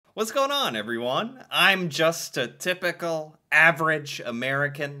What's going on, everyone? I'm just a typical, average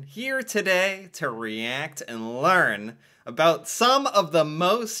American here today to react and learn about some of the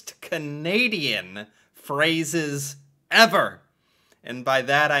most Canadian phrases ever. And by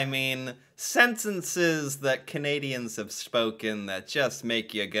that I mean sentences that Canadians have spoken that just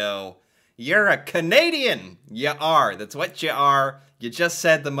make you go, "You're a Canadian! You are. That's what you are. You just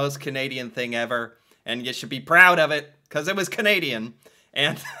said the most Canadian thing ever, and you should be proud of it, because it was Canadian."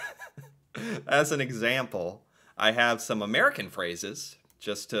 And as an example, I have some American phrases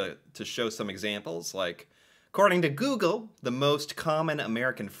just to show some examples. Like, according to Google, the most common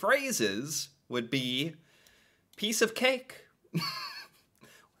American phrases would be piece of cake.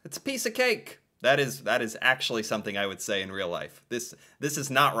 It's a piece of cake. That is actually something I would say in real life. This is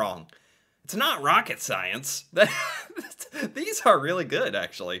not wrong. It's not rocket science. These are really good,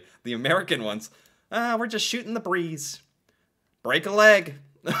 actually. The American ones. We're just shooting the breeze. Break a leg.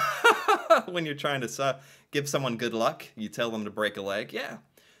 When you're trying to give someone good luck, you tell them to break a leg. Yeah.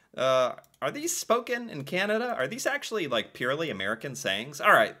 Are these spoken in Canada? Are these actually like purely American sayings?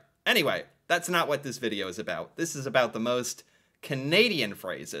 All right. Anyway, that's not what this video is about. This is about the most Canadian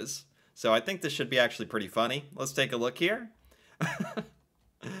phrases. So I think this should be actually pretty funny. Let's take a look here.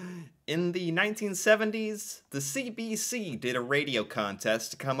 In the 1970s, the CBC did a radio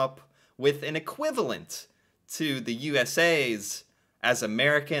contest to come up with an equivalent to the USA's As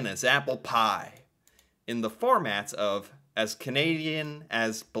American as Apple Pie, in the format of As Canadian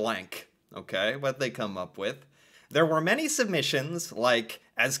as blank. Okay, what they come up with. There were many submissions like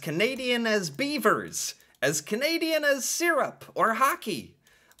As Canadian as beavers, As Canadian as syrup or hockey.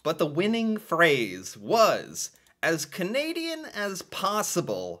 But the winning phrase was As Canadian as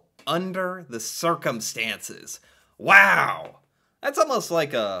possible under the circumstances. Wow! That's almost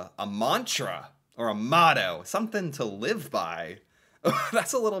like a mantra or a motto, something to live by.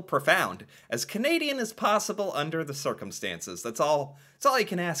 That's a little profound. As Canadian as possible under the circumstances. That's all you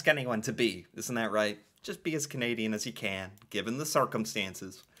can ask anyone to be, isn't that right? Just be as Canadian as you can, given the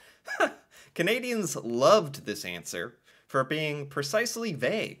circumstances. Canadians loved this answer for being precisely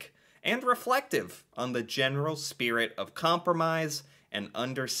vague and reflective on the general spirit of compromise and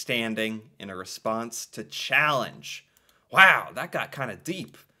understanding in a response to challenge. Wow, that got kind of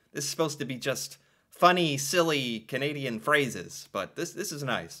deep. This is supposed to be just funny, silly Canadian phrases, but this is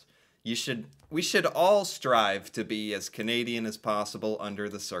nice. We should all strive to be as Canadian as possible under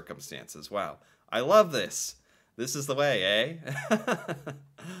the circumstances. Wow, I love this. This is the way, eh?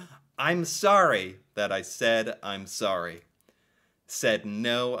 I'm sorry that I said I'm sorry. Said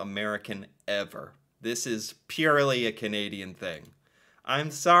no American ever. This is purely a Canadian thing.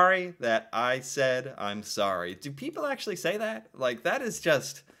 I'm sorry that I said I'm sorry. Do people actually say that? Like, that is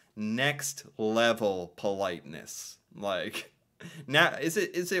just next level politeness. Like, now is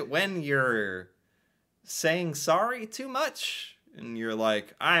it when you're saying sorry too much and you're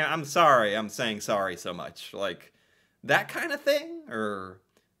like, I'm sorry, I'm saying sorry so much, like that kind of thing? Or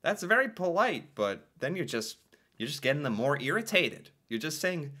that's very polite, but then you're just getting them more irritated. You're just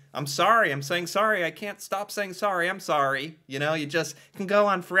saying, I'm sorry, I'm saying sorry, I can't stop saying sorry, I'm sorry. You know, you just can go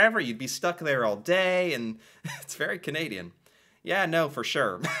on forever. You'd be stuck there all day, and it's very Canadian. Yeah, no, for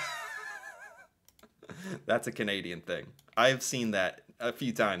sure. That's a Canadian thing. I've seen that a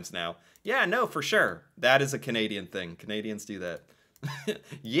few times now. Yeah, no, for sure. That is a Canadian thing. Canadians do that.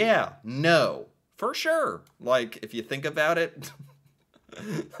 Yeah, no, for sure. Like, if you think about it.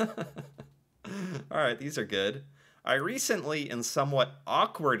 All right, these are good. I recently and somewhat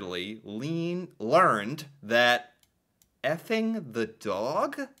awkwardly learned that effing the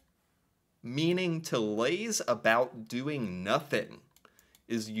dog, meaning to laze about doing nothing,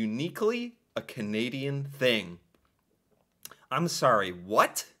 is uniquely a Canadian thing. I'm sorry,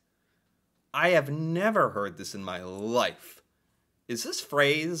 what? I have never heard this in my life. Is this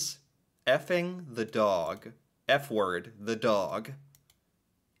phrase, effing the dog, F word, the dog,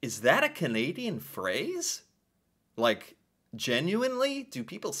 is that a Canadian phrase? Like, genuinely? Do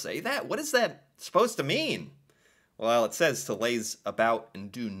people say that? What is that supposed to mean? Well, it says to laze about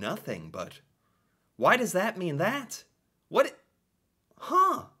and do nothing, but why does that mean that? What?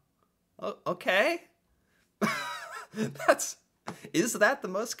 Huh. Okay. Is that the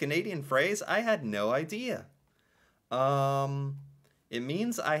most Canadian phrase? I had no idea. It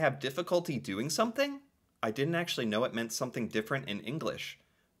means I have difficulty doing something? I didn't actually know it meant something different in English.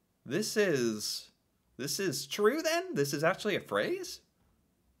 This is true then? This is actually a phrase?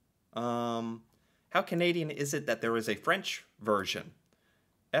 How Canadian is it that there is a French version?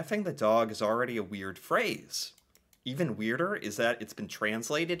 Effing the dog is already a weird phrase. Even weirder is that it's been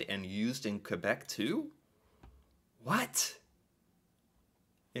translated and used in Quebec too? What?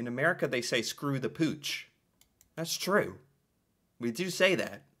 In America, they say screw the pooch. That's true. We do say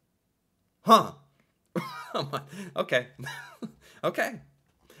that. Huh. Okay. Okay.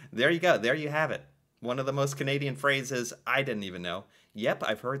 There you go. There you have it. One of the most Canadian phrases I didn't even know. Yep,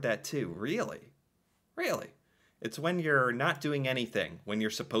 I've heard that too. Really? Really? It's when you're not doing anything, when you're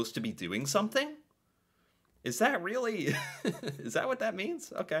supposed to be doing something? Is that really... Is that what that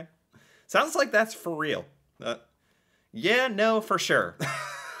means? Okay. Sounds like that's for real. Yeah, no, for sure.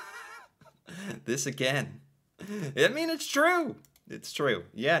 This again. I mean, it's true. It's true.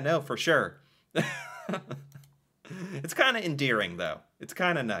 Yeah, no, for sure. It's kind of endearing, though. It's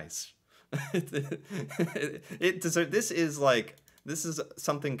kind of nice. This is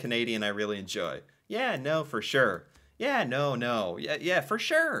something Canadian I really enjoy. Yeah, no, for sure. Yeah, no. Yeah, for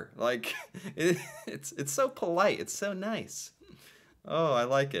sure. Like, it's so polite. It's so nice. Oh, I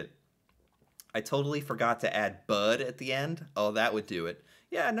like it. I totally forgot to add bud at the end. Oh, that would do it.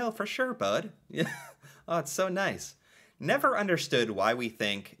 Yeah, no, for sure, bud. Yeah. Oh, it's so nice. Never understood why we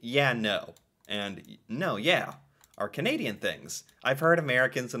think, yeah, no, and no, yeah, are Canadian things. I've heard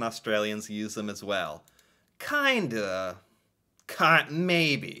Americans and Australians use them as well. Kinda.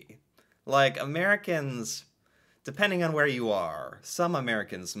 Maybe. Like, Americans, depending on where you are, some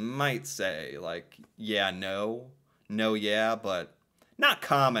Americans might say, like, yeah, no, yeah, but not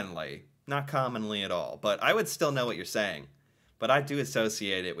commonly. Not commonly at all. But I would still know what you're saying. But I do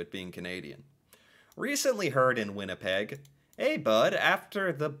associate it with being Canadian. Recently heard in Winnipeg, hey bud,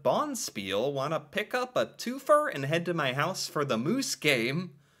 after the Bonspiel, wanna pick up a twofer and head to my house for the Moose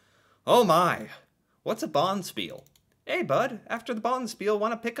game? Oh my, what's a Bonspiel? Hey bud, after the Bonspiel,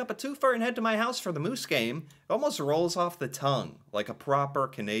 wanna pick up a twofer and head to my house for the Moose game? It almost rolls off the tongue, like a proper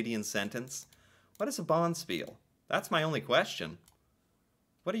Canadian sentence. What is a Bonspiel? That's my only question.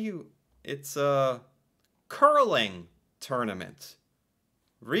 What are you... It's a curling tournament.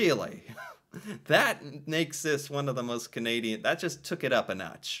 Really? That makes this one of the most Canadian... That just took it up a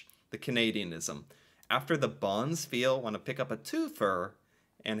notch, the Canadianism. After the Bonspiel, want to pick up a twofer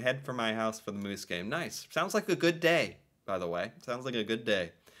and head for my house for the Moose game. Nice. Sounds like a good day, by the way. Sounds like a good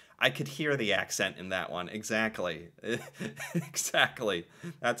day. I could hear the accent in that one. Exactly. Exactly.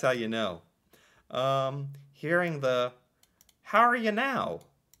 That's how you know. Hearing the, how are you now?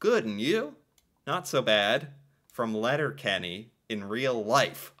 Good, and you? Not so bad. From Letterkenny in real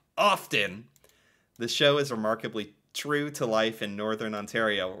life. Often. The show is remarkably true to life in Northern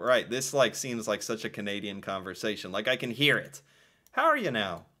Ontario. Right, this seems like such a Canadian conversation. Like, I can hear it. How are you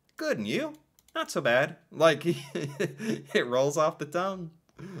now? Good, and you? Not so bad. Like, it rolls off the tongue.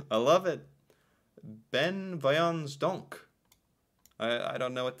 I love it. Ben voyons donc. I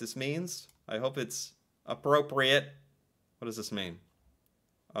don't know what this means. I hope it's appropriate. What does this mean?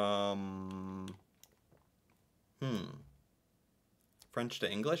 French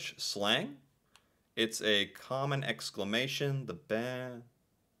to English? Slang? It's a common exclamation. The ben...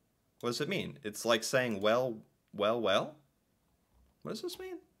 What does it mean? It's like saying well. What does this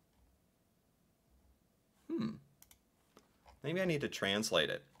mean? Maybe I need to translate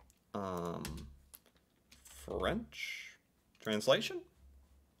it. French? Translation?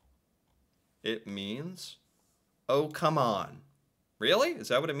 It means, oh, come on. Really? Is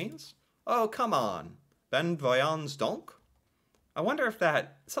that what it means? Oh, come on. Ben voyons donc? I wonder if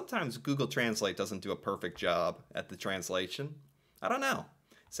that... Sometimes Google Translate doesn't do a perfect job at the translation. I don't know.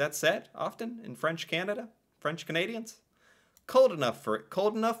 Is that said often in French Canada? French Canadians? Cold enough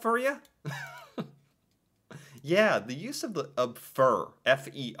for you? Yeah, the use of fur,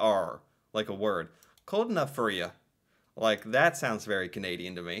 F-E-R, like a word. Cold enough for you. Like, that sounds very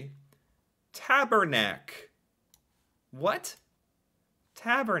Canadian to me. Tabernac. What?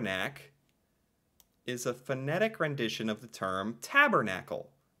 Tabernac is a phonetic rendition of the term tabernacle,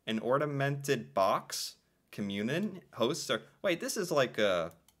 an ornamented box, communion, hosts, or... Wait, this is like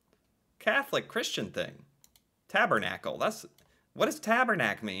a Catholic Christian thing. Tabernacle, that's... What does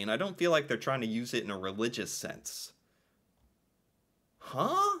tabernacle mean? I don't feel like they're trying to use it in a religious sense.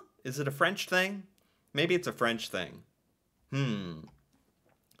 Huh? Is it a French thing? Maybe it's a French thing. Let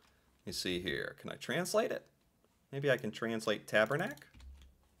me see here. Can I translate it? Maybe I can translate tabernacle?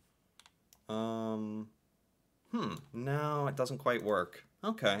 No, it doesn't quite work.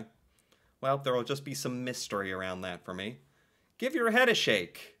 Okay. Well, there will just be some mystery around that for me. Give your head a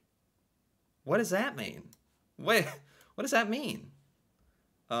shake. What does that mean? Wait, what does that mean?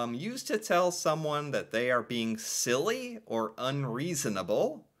 Used to tell someone that they are being silly or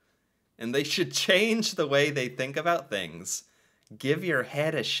unreasonable, and they should change the way they think about things. Give your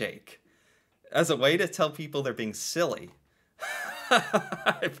head a shake. As a way to tell people they're being silly.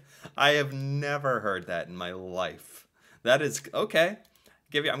 I have never heard that in my life. That is, okay.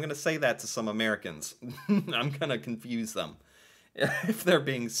 I'm going to say that to some Americans. I'm going to confuse them. If they're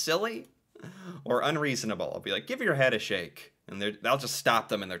being silly or unreasonable, I'll be like, give your head a shake. And they'll just stop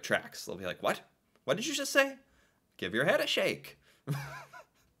them in their tracks. They'll be like, what? What did you just say? Give your head a shake.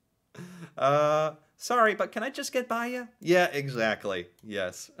 Sorry, but can I just get by you? Yeah, exactly.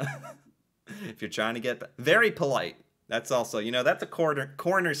 Yes. If you're trying to get very polite. That's also, that's a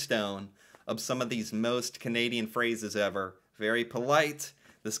cornerstone of some of these most Canadian phrases ever. Very polite.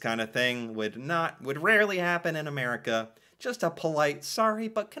 This kind of thing would rarely happen in America. Just a polite, sorry,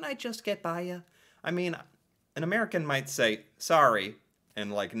 but can I just get by you? I mean, an American might say sorry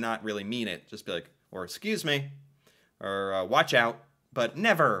and like not really mean it. Just be like, or excuse me, or watch out, but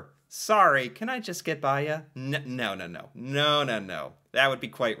never, sorry, can I just get by you? No. That would be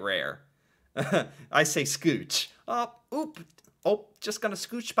quite rare. I say scooch. Oh, just gonna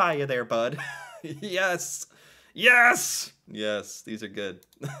scooch by you there, bud. Yes, these are good.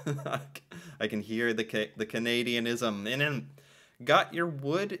 I can hear the Canadianism in him. Got your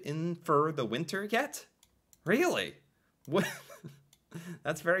wood in for the winter yet? Really? What?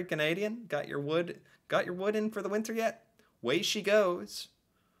 That's very Canadian. Got your wood in for the winter yet? Way she goes.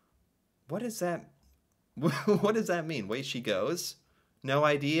 What is that? What does that mean? Way she goes? No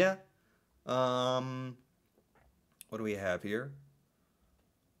idea. What do we have here?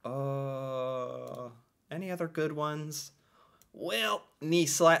 Any other good ones? Well, knee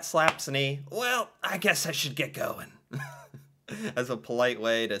slaps knee. Well, I guess I should get going. As a polite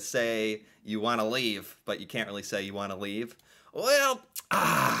way to say you want to leave, but you can't really say you want to leave. Well,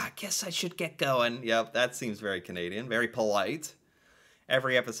 I guess I should get going. Yep, that seems very Canadian, very polite.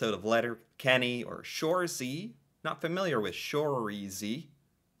 Every episode of Letterkenny or Shoresy. Not familiar with Shoresy.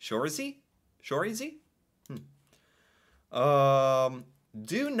 Shoresy? Shoresy?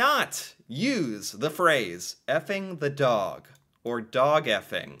 Do not use the phrase effing the dog or dog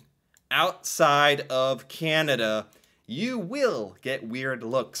effing outside of Canada. You will get weird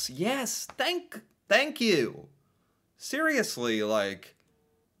looks. Yes, thank you. Seriously, like,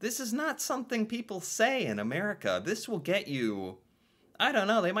 this is not something people say in America. This will get you, I don't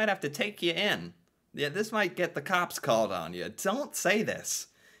know, they might have to take you in. Yeah, this might get the cops called on you. Don't say this.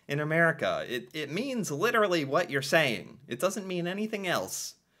 In America, it means literally what you're saying. It doesn't mean anything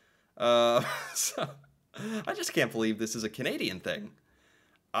else. So I just can't believe this is a Canadian thing.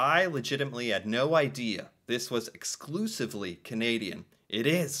 I legitimately had no idea this was exclusively Canadian. It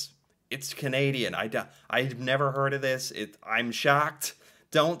is. It's Canadian. I've never heard of this. I'm shocked.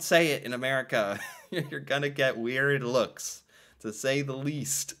 Don't say it in America. You're gonna get weird looks, to say the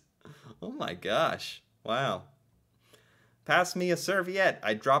least. Oh my gosh. Wow. Pass me a serviette.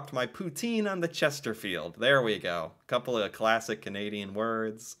 I dropped my poutine on the Chesterfield. There we go. A couple of classic Canadian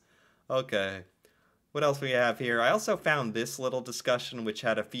words. Okay. What else we have here? I also found this little discussion which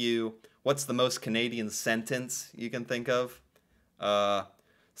had a few. What's the most Canadian sentence you can think of?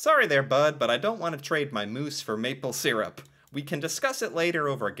 Sorry there, bud, but I don't want to trade my moose for maple syrup. We can discuss it later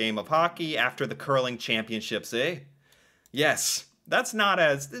over a game of hockey after the curling championships, eh? Yes. This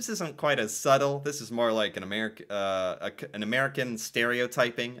isn't quite as subtle. This is more like an American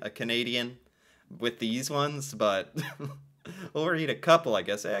stereotyping a Canadian with these ones, but we'll read a couple, I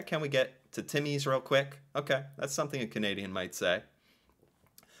guess. Can we get to Timmy's real quick? Okay, that's something a Canadian might say.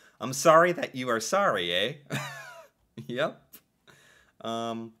 I'm sorry that you are sorry, eh? Yep.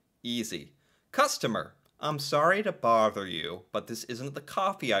 Easy. Customer, I'm sorry to bother you, but this isn't the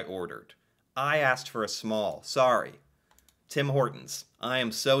coffee I ordered. I asked for a small. Sorry. Tim Hortons, I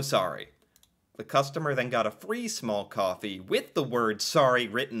am so sorry. The customer then got a free small coffee with the word sorry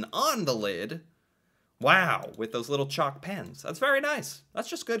written on the lid. Wow, with those little chalk pens. That's very nice. That's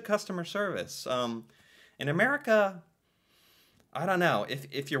just good customer service. In America, I don't know.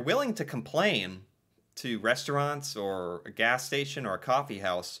 If you're willing to complain to restaurants or a gas station or a coffee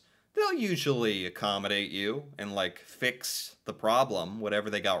house, they'll usually accommodate you and like fix the problem, whatever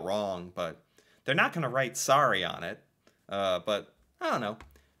they got wrong, but they're not going to write sorry on it. But I don't know.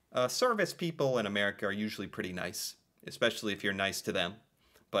 Service people in America are usually pretty nice, especially if you're nice to them.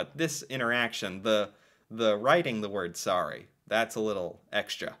 But this interaction, the writing the word sorry, that's a little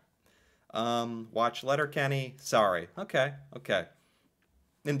extra. Watch Letterkenny, sorry. Okay.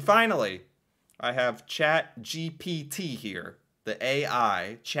 And finally, I have ChatGPT here, the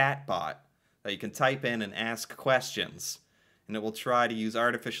AI chatbot that you can type in and ask questions, and it will try to use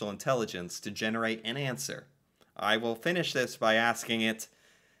artificial intelligence to generate an answer. I will finish this by asking it,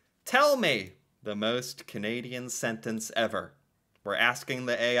 tell me the most Canadian sentence ever. We're asking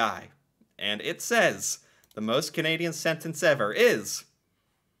the AI, and it says the most Canadian sentence ever is,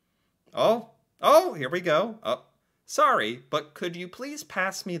 here we go. Sorry, but could you please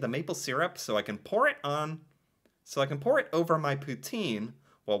pass me the maple syrup so I can pour it over my poutine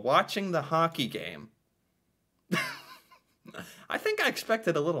while watching the hockey game? I think I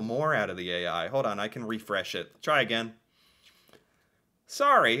expected a little more out of the AI. Hold on, I can refresh it. Try again.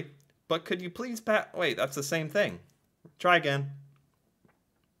 Sorry, but could you please wait, that's the same thing. Try again.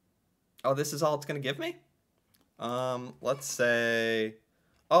 Oh, this is all it's going to give me? Let's say...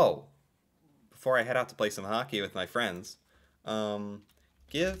 Oh, before I head out to play some hockey with my friends,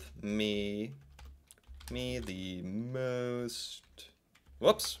 give me the most...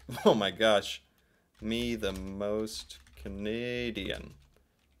 Whoops. Oh my gosh. Me the most Canadian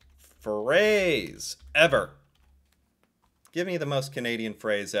phrase ever. Give me the most Canadian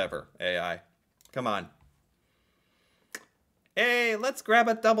phrase ever, AI. Come on. Hey, let's grab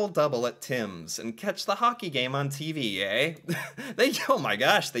a double-double at Tim's and catch the hockey game on TV, eh? Oh my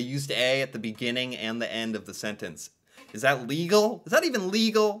gosh, they used A at the beginning and the end of the sentence. Is that legal? Is that even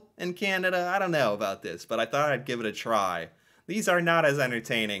legal in Canada? I don't know about this, but I thought I'd give it a try. These are not as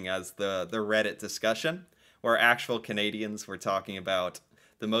entertaining as the Reddit discussion, where actual Canadians were talking about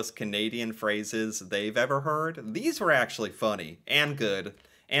the most Canadian phrases they've ever heard. These were actually funny and good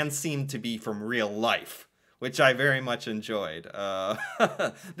and seemed to be from real life, which I very much enjoyed.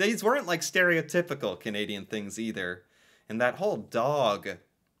 These weren't like stereotypical Canadian things either. And that whole dog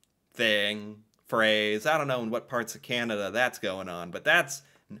phrase, I don't know in what parts of Canada that's going on, but that's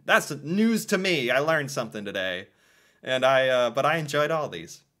news to me. I learned something today. And but I enjoyed all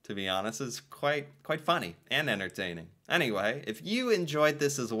these, to be honest. It's quite funny and entertaining. Anyway, if you enjoyed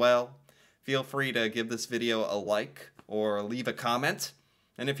this as well, feel free to give this video a like or leave a comment.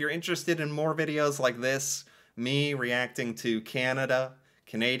 And if you're interested in more videos like this, me reacting to Canada,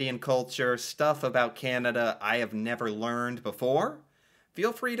 Canadian culture, stuff about Canada I have never learned before,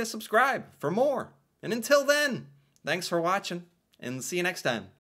 feel free to subscribe for more. And until then, thanks for watching, and see you next time.